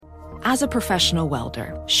As a professional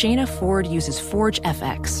welder, Shayna Ford uses Forge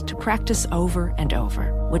FX to practice over and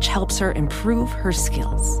over, which helps her improve her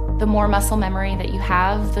skills. The more muscle memory that you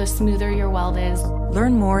have, the smoother your weld is.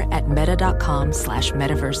 Learn more at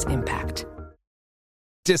meta.com/metaverseimpact.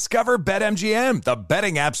 Discover BetMGM, the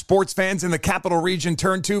betting app sports fans in the capital region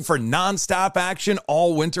turn to for nonstop action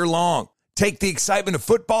all winter long. Take the excitement of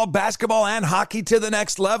football, basketball, and hockey to the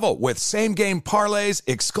next level with same-game parlays,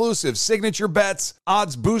 exclusive signature bets,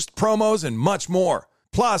 odds boost promos, and much more.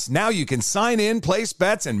 Plus, now you can sign in, place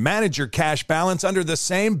bets, and manage your cash balance under the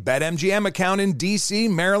same BetMGM account in D.C.,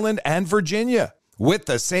 Maryland, and Virginia. With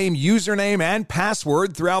the same username and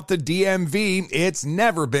password throughout the DMV, it's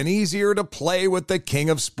never been easier to play with the king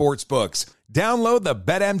of sportsbooks. Download the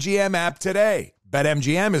BetMGM app today.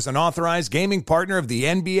 BetMGM is an authorized gaming partner of the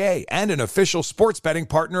NBA and an official sports betting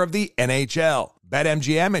partner of the NHL.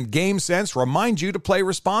 BetMGM and GameSense remind you to play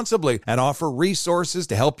responsibly and offer resources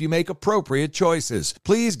to help you make appropriate choices.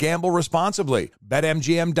 Please gamble responsibly.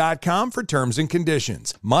 BetMGM.com for terms and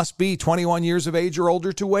conditions. Must be 21 years of age or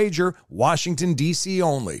older to wager. Washington, D.C.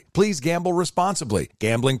 only. Please gamble responsibly.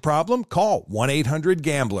 Gambling problem? Call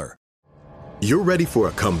 1-800-GAMBLER. You're ready for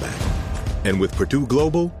a comeback. And with Purdue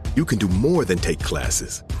Global, you can do more than take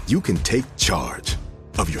classes. You can take charge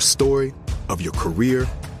of your story, of your career,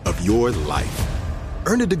 of your life.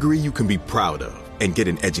 Earn a degree you can be proud of and get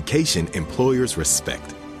an education employers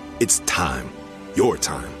respect. It's time, your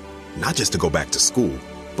time, not just to go back to school,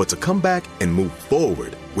 but to come back and move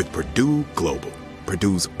forward with Purdue Global,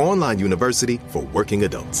 Purdue's online university for working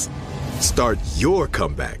adults. Start your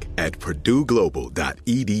comeback at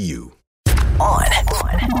purdueglobal.edu. On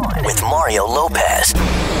with Mario Lopez. All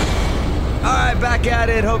right, back at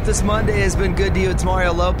it. Hope this Monday has been good to you. It's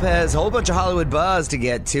Mario Lopez. Whole bunch of Hollywood buzz to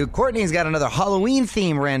get to. Courtney's got another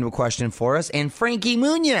Halloween-themed random question for us. And Frankie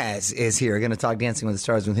Muniz is here. Going to talk Dancing with the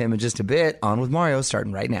Stars with him in just a bit. On with Mario,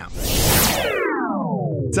 starting right now.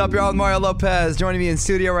 What's up, y'all? With Mario Lopez. Joining me in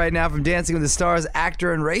studio right now from Dancing with the Stars,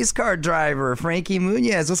 actor and race car driver, Frankie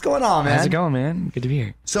Muniz. What's going on, man? How's it going, man? Good to be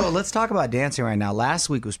here. So let's talk about dancing right now. Last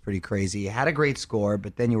week was pretty crazy. You had a great score,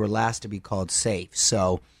 but then you were last to be called safe.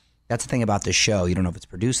 So that's the thing about this show. You don't know if it's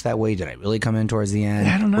produced that way. Did I really come in towards the end?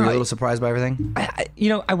 I don't know. Were you a little surprised by everything? I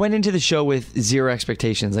went into the show with zero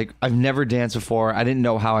expectations. Like, I've never danced before. I didn't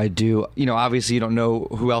know how I'd do. Obviously, you don't know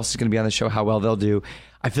who else is going to be on the show, how well they'll do.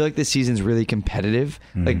 I feel like this season's really competitive.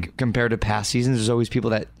 Like, compared to past seasons, there's always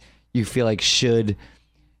people that you feel like shouldn't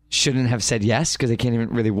have said yes because they can't even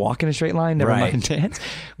really walk in a straight line. Never mind dance.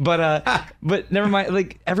 But never mind.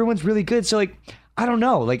 Like, everyone's really good. So, like, I don't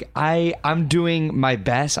know. Like, I'm doing my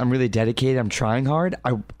best. I'm really dedicated. I'm trying hard.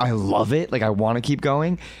 I love it. Like, I want to keep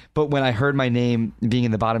going. But when I heard my name being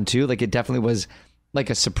in the bottom two, like, it definitely was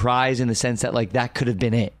like a surprise in the sense that, like, that could have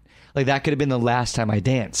been it. Like, that could have been the last time I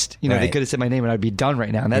danced. They could have said my name and I'd be done right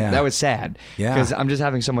now. And that was sad. Yeah. Because I'm just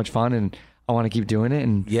having so much fun and I want to keep doing it.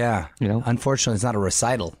 And unfortunately, it's not a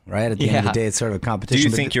recital, right? At the end of the day, it's sort of a competition. Do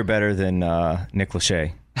you think you're better than Nick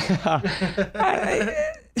Lachey?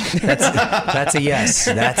 That's a yes.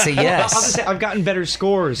 That's a yes. I'll just say I've gotten better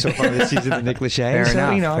scores so far this season than Nick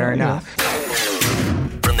Lachey. Fair enough.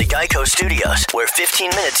 From the Geico Studios, where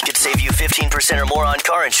 15 minutes could save you 15% or more on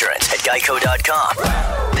car insurance at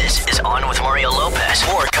geico.com. This is On with Mario Lopez.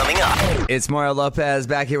 More coming up. It's Mario Lopez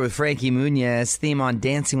back here with Frankie Muniz. Theme on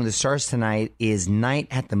Dancing with the Stars tonight is Night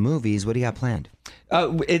at the Movies. What do you got planned?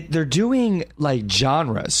 They're doing like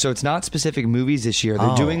genres, so it's not specific movies this year.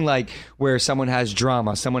 They're doing like where someone has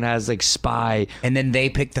drama, someone has like spy, and then they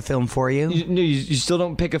pick the film for you. You still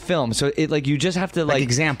don't pick a film, so it like you just have to like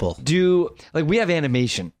example do like we have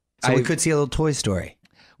animation, so we could see a little Toy Story.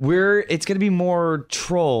 It's going to be more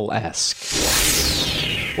Troll-esque.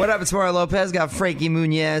 What up? It's Mario Lopez. Got Frankie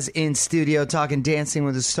Muniz in studio talking Dancing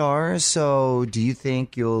with the Stars. So, do you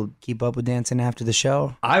think you'll keep up with dancing after the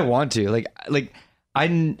show? I want to. Like I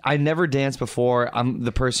never danced before. I'm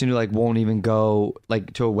the person who like won't even go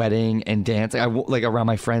like to a wedding and dance. Like around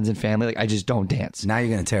my friends and family. Like I just don't dance. Now you're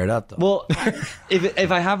gonna tear it up though. Well,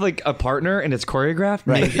 if I have like a partner and it's choreographed,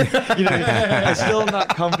 maybe. I'm still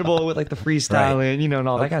not comfortable with like the freestyling, and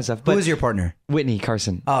all that kind of stuff. But who is your partner? Whitney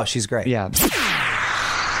Carson. Oh, she's great. Yeah.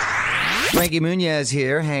 Frankie Muniz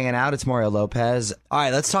here, hanging out. It's Mario Lopez. All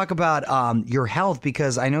right, let's talk about your health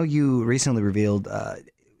because I know you recently revealed.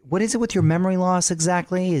 What is it with your memory loss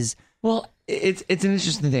exactly? Well, it's an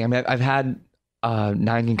interesting thing. I mean, I've had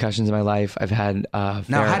 9 concussions in my life. I've had Now,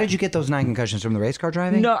 how did you get those 9 concussions? From the race car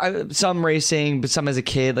driving? No, some racing, but some as a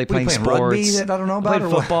kid, like playing playing sports. rugby that I don't know about?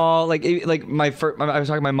 Played football. Like my first, I was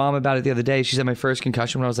talking to my mom about it the other day. She said my first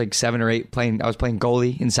concussion when I was like 7 or 8. I was playing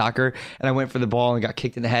goalie in soccer, and I went for the ball and got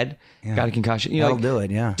kicked in the head. Yeah. Got a concussion. That'll do it.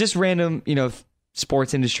 Yeah. Just random,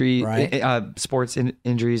 sports industry, sports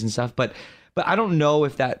injuries and stuff. But I don't know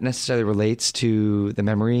if that necessarily relates to the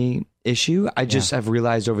memory issue. I just have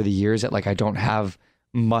realized over the years that like I don't have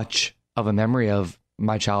much of a memory of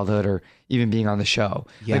my childhood or even being on the show.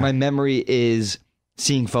 Yeah. Like my memory is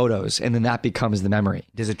seeing photos, and then that becomes the memory.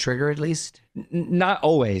 Does it trigger at least? Not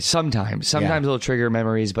always. Sometimes it'll trigger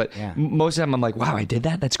memories, but most of the time I'm like, wow, I did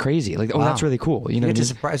that? That's crazy. Like, that's really cool. You know, get to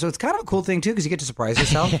surprise. So it's kind of a cool thing too, because you get to surprise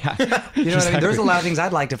yourself. Yeah. You know what I mean? There's a lot of things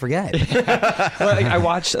I'd like to forget. Well,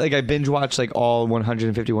 I binge watched like all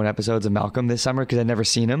 151 episodes of Malcolm this summer because I'd never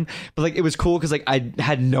seen him. But like it was cool because like I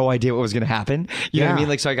had no idea what was going to happen. You know what I mean?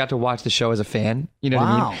 Like, so I got to watch the show as a fan. You know what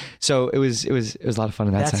I mean? So it was a lot of fun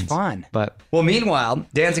in that sense. That's fun. But meanwhile,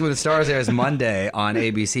 Dancing with the Stars airs Monday on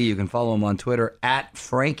ABC. You can follow him on Twitter at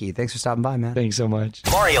Frankie. Thanks for stopping by, man. Thanks so much.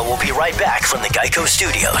 Mario will be right back from the Geico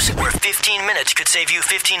Studios, where 15 minutes could save you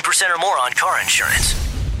 15% or more on car insurance.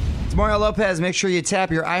 It's Mario Lopez. Make sure you tap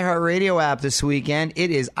your iHeartRadio app this weekend. It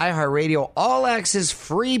is iHeartRadio All Access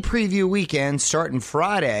free preview weekend starting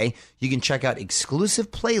Friday. You can check out exclusive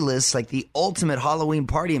playlists like the Ultimate Halloween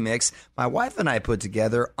Party Mix my wife and I put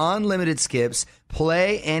together, unlimited skips,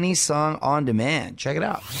 play any song on demand. Check it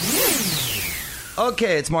out.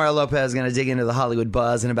 Okay, it's Mario Lopez. Going to dig into the Hollywood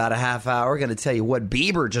buzz in about a half hour. Going to tell you what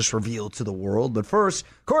Bieber just revealed to the world. But first,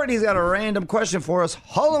 Courtney's got a random question for us.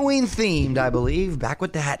 Halloween themed, I believe. Back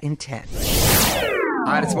with that in 10. All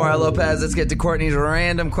right, it's Mario Lopez. Let's get to Courtney's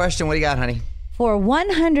random question. What do you got, honey? For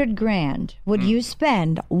 $100,000, would you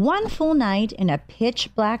spend one full night in a pitch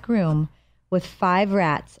black room with 5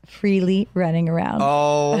 rats freely running around?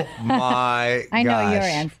 Oh, my I know your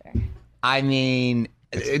answer. I mean,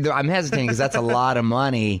 I'm hesitating because that's a lot of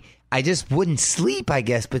money. I just wouldn't sleep, I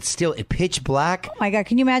guess, but still, pitch black. Oh, my God.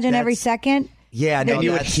 Can you imagine every second? Yeah. No, and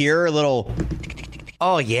you would hear a little...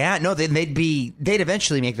 Oh, yeah. No, they'd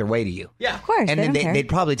eventually make their way to you. Yeah. Of course. And then they'd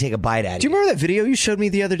probably take a bite at you. Do you remember that video you showed me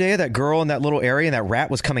the other day of that girl in that little area and that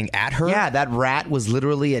rat was coming at her? Yeah, that rat was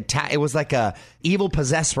literally it was like a evil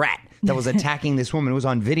possessed rat that was attacking this woman. It was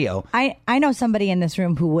on video. I know somebody in this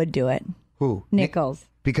room who would do it. Who? Nichols.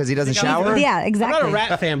 Because he doesn't shower? Yeah, exactly. I'm not a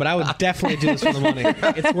rat fan, but I would definitely do this for the money.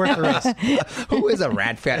 It's worth the risk. Who is a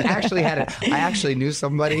rat fan? I actually knew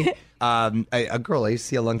somebody, a girl I used to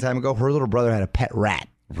see a long time ago. Her little brother had a pet rat.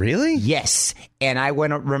 Really? Yes. And I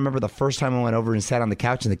remember the first time I went over and sat on the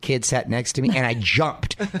couch and the kid sat next to me and I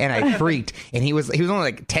jumped and I freaked. And he was only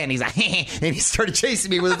like 10. He's like, and he started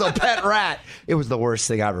chasing me with his little pet rat. It was the worst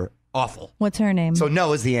thing ever. Awful. What's her name? So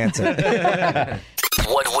no is the answer.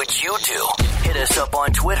 What would you do? Hit us up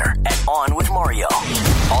on Twitter at OnWithMario.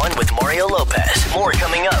 On with Mario Lopez. More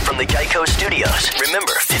coming up from the Geico Studios.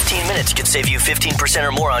 Remember, 15 minutes could save you 15%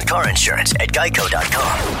 or more on car insurance at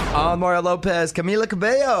Geico.com. On Mario Lopez, Camila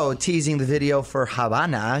Cabello teasing the video for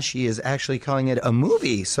Havana. She is actually calling it a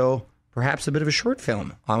movie, so perhaps a bit of a short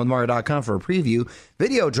film. OnWithMario.com for a preview.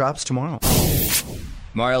 Video drops tomorrow.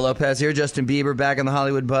 Mario Lopez here, Justin Bieber back in the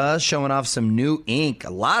Hollywood buzz, showing off some new ink, a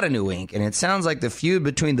lot of new ink, and it sounds like the feud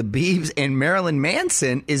between the Biebs and Marilyn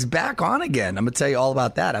Manson is back on again. I'm going to tell you all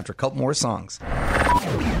about that after a couple more songs.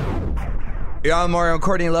 You're on Mario and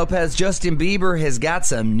Courtney Lopez. Justin Bieber has got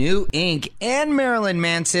some new ink, and Marilyn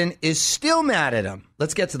Manson is still mad at him.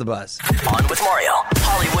 Let's get to the buzz. On with Mario,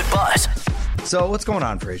 Hollywood Buzz. So what's going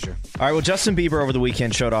on, Frazier? All right, well, Justin Bieber over the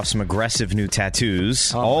weekend showed off some aggressive new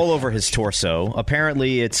tattoos all over his torso.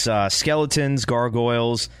 Apparently, it's skeletons,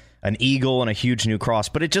 gargoyles, an eagle, and a huge new cross,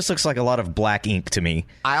 but it just looks like a lot of black ink to me.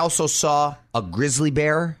 I also saw a grizzly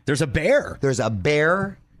bear. There's a bear. There's a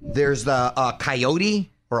bear. There's the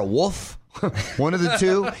coyote or a wolf. One of the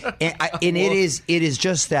two. And it is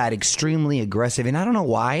just that extremely aggressive. And I don't know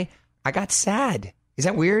why. I got sad. Is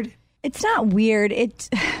that weird? It's not weird. It's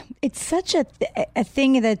such a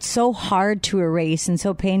thing that's so hard to erase and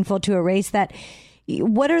so painful to erase that.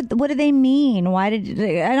 What do they mean? Why did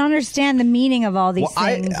I don't understand the meaning of all these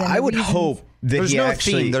things? I would hope that there's no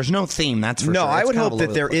theme. There's no theme. That's for sure. No, I would hope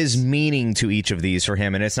that there is meaning to each of these for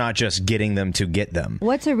him, and it's not just getting them to get them.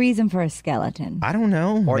 What's a reason for a skeleton? I don't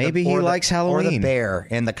know. Maybe he likes Halloween. Or the bear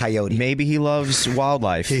and the coyote. Maybe he loves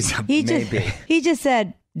wildlife. He just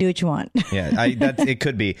said, do what you want. Yeah, it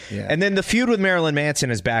could be. Yeah. And then the feud with Marilyn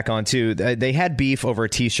Manson is back on, too. They had beef over a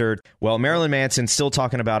T-shirt. Well, Marilyn Manson's still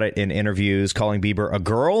talking about it in interviews, calling Bieber a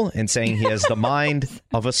girl and saying he has the mind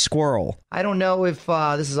of a squirrel. I don't know if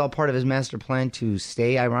this is all part of his master plan to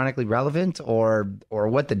stay ironically relevant or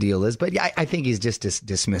what the deal is, but yeah, I think he's just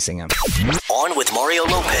dismissing him. On with Mario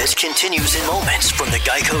Lopez continues in moments from the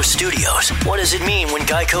Geico Studios. What does it mean when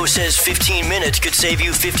Geico says 15 minutes could save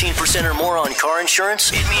you 15% or more on car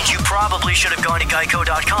insurance? It means you probably should have gone to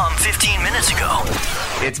geico.com 15 minutes ago.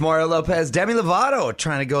 It's Mario Lopez, Demi Lovato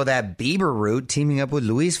trying to go that Bieber route, teaming up with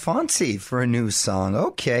Luis Fonsi for a new song.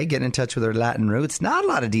 Okay, get in touch with her Latin roots. Not a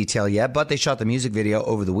lot of detail yet, but they shot the music video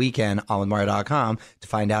over the weekend on with Mario.com to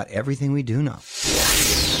find out everything we do know.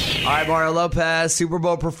 All right, Mario Lopez, Super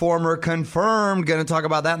Bowl performer confirmed. Going to talk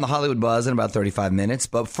about that in the Hollywood Buzz in about 35 minutes.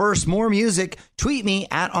 But first, more music. Tweet me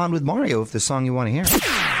at On With Mario if there's a song you want to hear.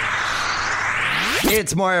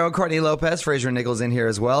 It's Mario and Courtney Lopez. Fraser Nichols in here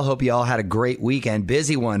as well. Hope you all had a great weekend.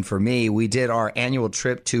 Busy one for me. We did our annual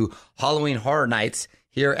trip to Halloween Horror Nights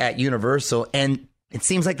here at Universal, and it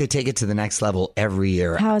seems like they take it to the next level every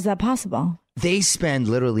year. How is that possible? They spend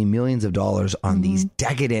literally millions of dollars on these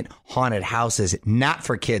decadent haunted houses. Not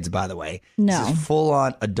for kids, by the way. No. This is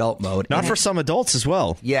full-on adult mode. Not for some adults as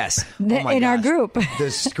well. Yes. In our group.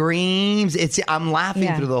 The screams. I'm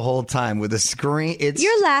laughing through the whole time with the scream.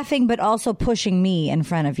 You're laughing, but also pushing me in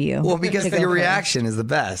front of you. Well, because your reaction is the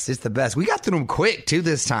best. It's the best. We got through them quick, too,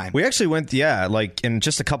 this time. We actually went, like in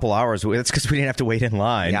just a couple hours. That's because we didn't have to wait in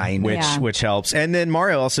line, which helps. And then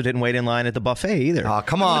Mario also didn't wait in line at the buffet either. Oh,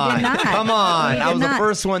 come on. Come on. I was the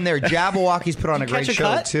first one there. Jabberwockies put on a great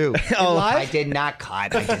show, too. I did not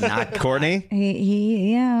cut. Courtney?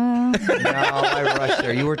 Yeah. No, I rushed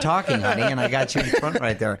there. You were talking, honey, and I got you in front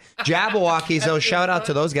right there. Jabberwockies, though, shout out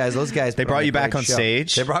to those guys. Those guys. They brought you back on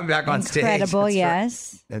stage. They brought me back on stage. Incredible,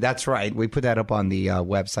 yes. Right. That's right. We put that up on the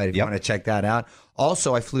website if you want to check that out.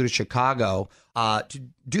 Also, I flew to Chicago to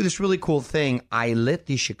do this really cool thing. I lit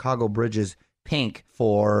the Chicago bridges pink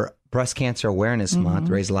for Breast Cancer Awareness Month,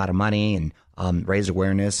 raised a lot of money and raised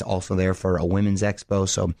awareness. Also there for a women's expo.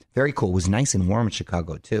 So very cool. It was nice and warm in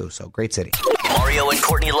Chicago, too. So great city. Mario and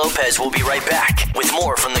Courtney Lopez will be right back with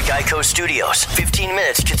more from the Geico Studios. 15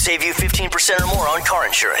 minutes could save you 15% or more on car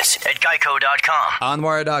insurance at geico.com. On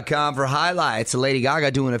Mario.com for highlights. Lady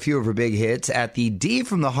Gaga doing a few of her big hits at the D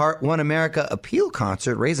from the Heart One America Appeal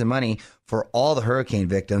concert, raising money for all the hurricane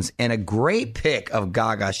victims, and a great pic of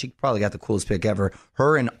Gaga. She probably got the coolest pic ever.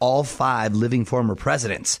 Her and all 5 living former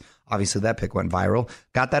presidents. Obviously, that pic went viral.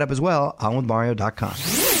 Got that up as well on with Mario.com.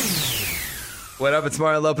 What up? It's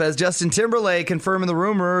Mario Lopez. Justin Timberlake confirming the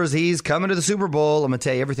rumors. He's coming to the Super Bowl. I'm going to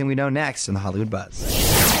tell you everything we know next in the Hollywood Buzz.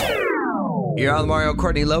 You're on Mario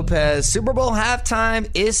Courtney Lopez. Super Bowl halftime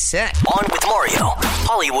is set. On with Mario,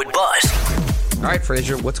 Hollywood Buzz. All right,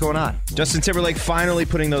 Fraser, what's going on? Justin Timberlake finally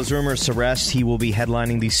putting those rumors to rest. He will be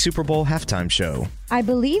headlining the Super Bowl halftime show. I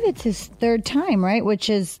believe it's his 3rd time, right? Which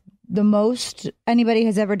is the most anybody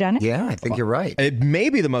has ever done it? Yeah, I think you're right. It may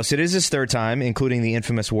be the most. It is his 3rd time, including the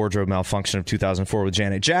infamous wardrobe malfunction of 2004 with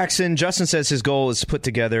Janet Jackson. Justin says his goal is to put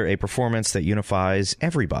together a performance that unifies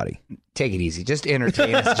everybody. Take it easy. Just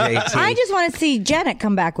entertain us, JT. I just want to see Janet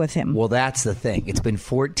come back with him. Well, that's the thing. It's been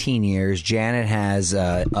 14 years. Janet has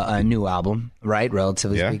a new album, right?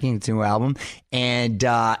 Relatively speaking, it's a new album. And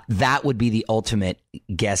that would be the ultimate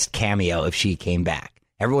guest cameo if she came back.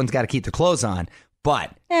 Everyone's got to keep their clothes on,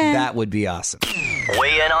 but that would be awesome.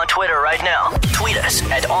 Weigh in on Twitter right now. Tweet us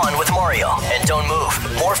at On With Mario. And don't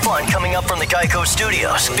move. More fun coming up from the Geico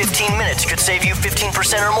Studios. 15 minutes could save you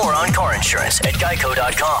 15% or more on car insurance at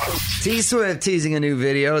geico.com. T-Swift teasing a new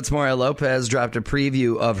video. It's Mario Lopez dropped a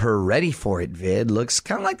preview of her Ready For It vid. Looks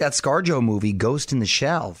kind of like that ScarJo movie, Ghost in the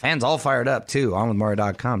Shell. Fans all fired up, too. On with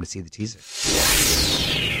Mario.com to see the teaser.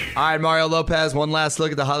 All right, Mario Lopez, one last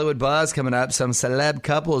look at the Hollywood Buzz coming up. Some celeb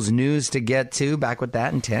couples news to get to. Back with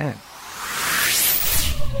that in 10.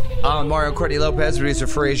 Mario Courtney Lopez, producer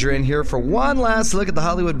Fraser in here for one last look at the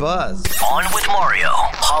Hollywood Buzz. On with Mario,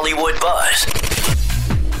 Hollywood Buzz.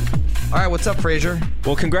 All right, what's up, Fraser?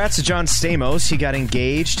 Well, congrats to John Stamos. He got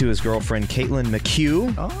engaged to his girlfriend, Caitlin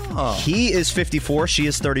McHugh. Oh. He is 54. She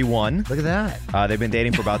is 31. Look at that. They've been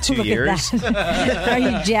dating for about 2 years. Are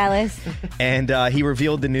you jealous? And he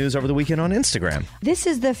revealed the news over the weekend on Instagram. This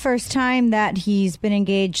is the first time that he's been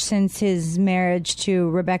engaged since his marriage to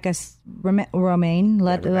Rebecca Romaine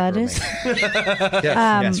Lettuce.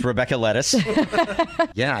 Yes, Rebecca Lettuce.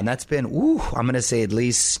 Yeah, and that's been, I'm going to say at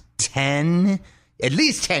least 10, at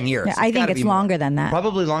least 10 years. Yeah, I think it's longer than that.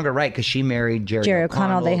 Probably longer, right? Because she married Jerry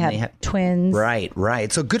O'Connell. They have twins.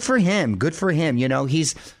 Right. So good for him. You know,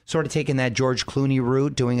 he's sort of taking that George Clooney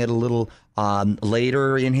route, doing it a little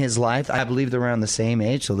later in his life. I believe they're around the same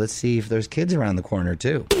age. So let's see if there's kids around the corner,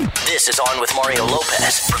 too. This is On with Mario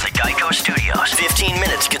Lopez from the Geico Studios. 15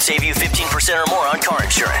 minutes could save you 15% or more on car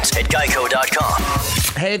insurance at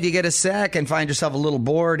geico.com. Hey, if you get a sec and find yourself a little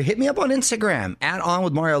bored, hit me up on Instagram at On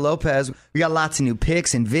with Mario Lopez. We got lots of new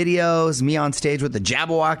pics and videos. Me on stage with the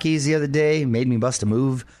Jabberwockies the other day made me bust a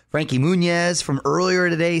move. Frankie Muniz from earlier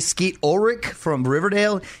today, Skeet Ulrich from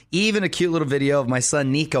Riverdale, even a cute little video of my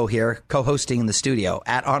son Nico here co-hosting in the studio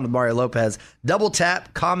at On with Mario Lopez. Double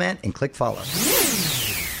tap, comment, and click follow.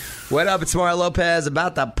 What up? It's Mario Lopez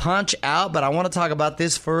about to punch out, but I want to talk about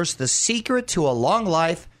this first. The secret to a long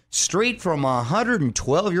life, straight from a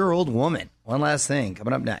 112-year-old woman. One last thing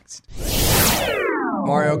coming up next.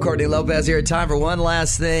 Mario Courtney Lopez here. Time for one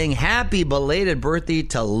last thing. Happy belated birthday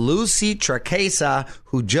to Lucy Tracasa,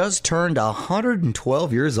 who just turned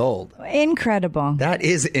 112 years old. Incredible. That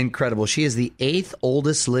is incredible. She is the 8th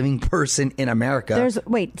oldest living person in America. There's,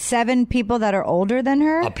 7 people that are older than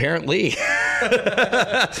her? Apparently.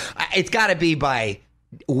 It's got to be by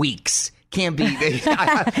weeks. Can't be.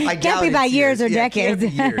 I can't be by years or decades.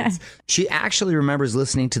 Years. She actually remembers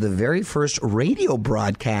listening to the very first radio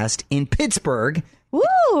broadcast in Pittsburgh.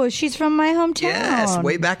 Woo! She's from my hometown. Yes,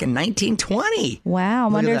 way back in 1920. Wow. I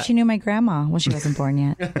wonder if she knew my grandma. Well, she wasn't born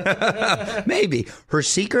yet. Maybe. Her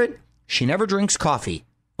secret, she never drinks coffee,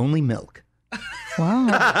 only milk.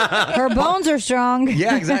 Wow. Her bones are strong.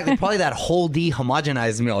 Yeah, exactly. Probably that whole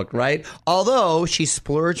dehomogenized milk, right? Although she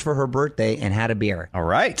splurged for her birthday and had a beer. All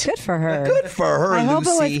right. Good for her. Good for her, I hope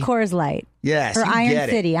Lucy. it was Coors Light. Yes, or you get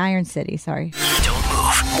it. Iron City, sorry. Don't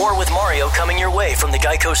move. More with Mario coming your way from the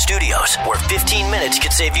Geico Studios, where 15 minutes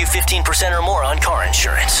could save you 15% or more on car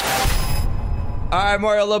insurance. All right,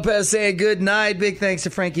 Mario Lopez saying good night. Big thanks to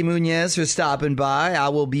Frankie Muniz for stopping by. I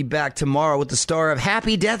will be back tomorrow with the star of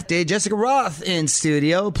Happy Death Day, Jessica Roth, in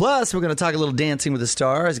studio. Plus, we're going to talk a little Dancing with the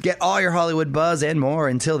Stars, get all your Hollywood buzz and more.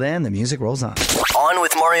 Until then, the music rolls on. On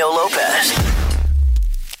with Mario Lopez.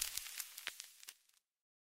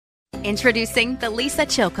 Introducing the Lisa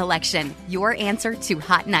Chill Collection, your answer to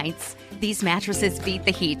hot nights. These mattresses beat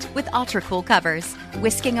the heat with ultra-cool covers,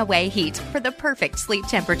 whisking away heat for the perfect sleep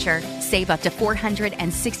temperature. Save up to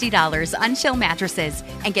 $460 on Chill mattresses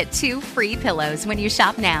and get 2 free pillows when you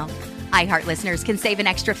shop now. iHeart listeners can save an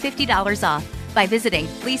extra $50 off by visiting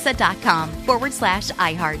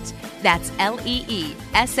lisa.com/iHeart. That's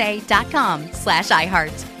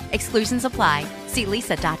LEESA.com/iHeart. Exclusions apply. See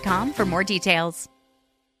lisa.com for more details.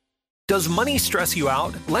 Does money stress you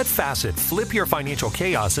out? Let Facet flip your financial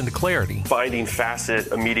chaos into clarity. Finding Facet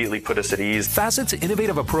immediately put us at ease. Facet's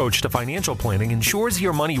innovative approach to financial planning ensures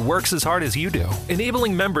your money works as hard as you do,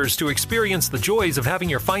 enabling members to experience the joys of having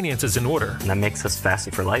your finances in order. And that makes us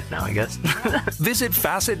Facet for life now, I guess. Visit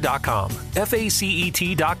Facet.com,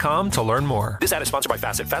 FACET.com to learn more. This ad is sponsored by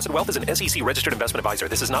Facet. Facet Wealth is an SEC registered investment advisor.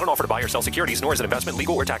 This is not an offer to buy or sell securities, nor is it investment,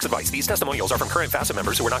 legal, or tax advice. These testimonials are from current Facet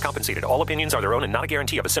members who are not compensated. All opinions are their own and not a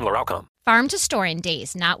guarantee of a similar outcome. Farm to store in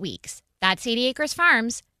days, not weeks. That's 80 Acres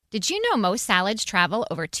Farms. Did you know most salads travel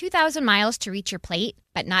over 2,000 miles to reach your plate?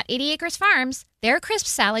 But not 80 Acres Farms. Their crisp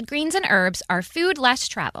salad greens and herbs are food less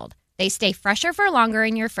traveled. They stay fresher for longer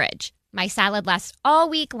in your fridge. My salad lasts all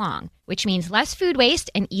week long, which means less food waste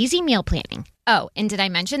and easy meal planning. Oh, and did I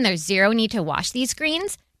mention there's zero need to wash these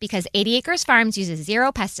greens? Because 80 Acres Farms uses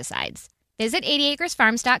 0 pesticides. Visit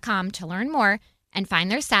 80acresfarms.com to learn more and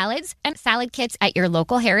find their salads and salad kits at your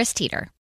local Harris Teeter.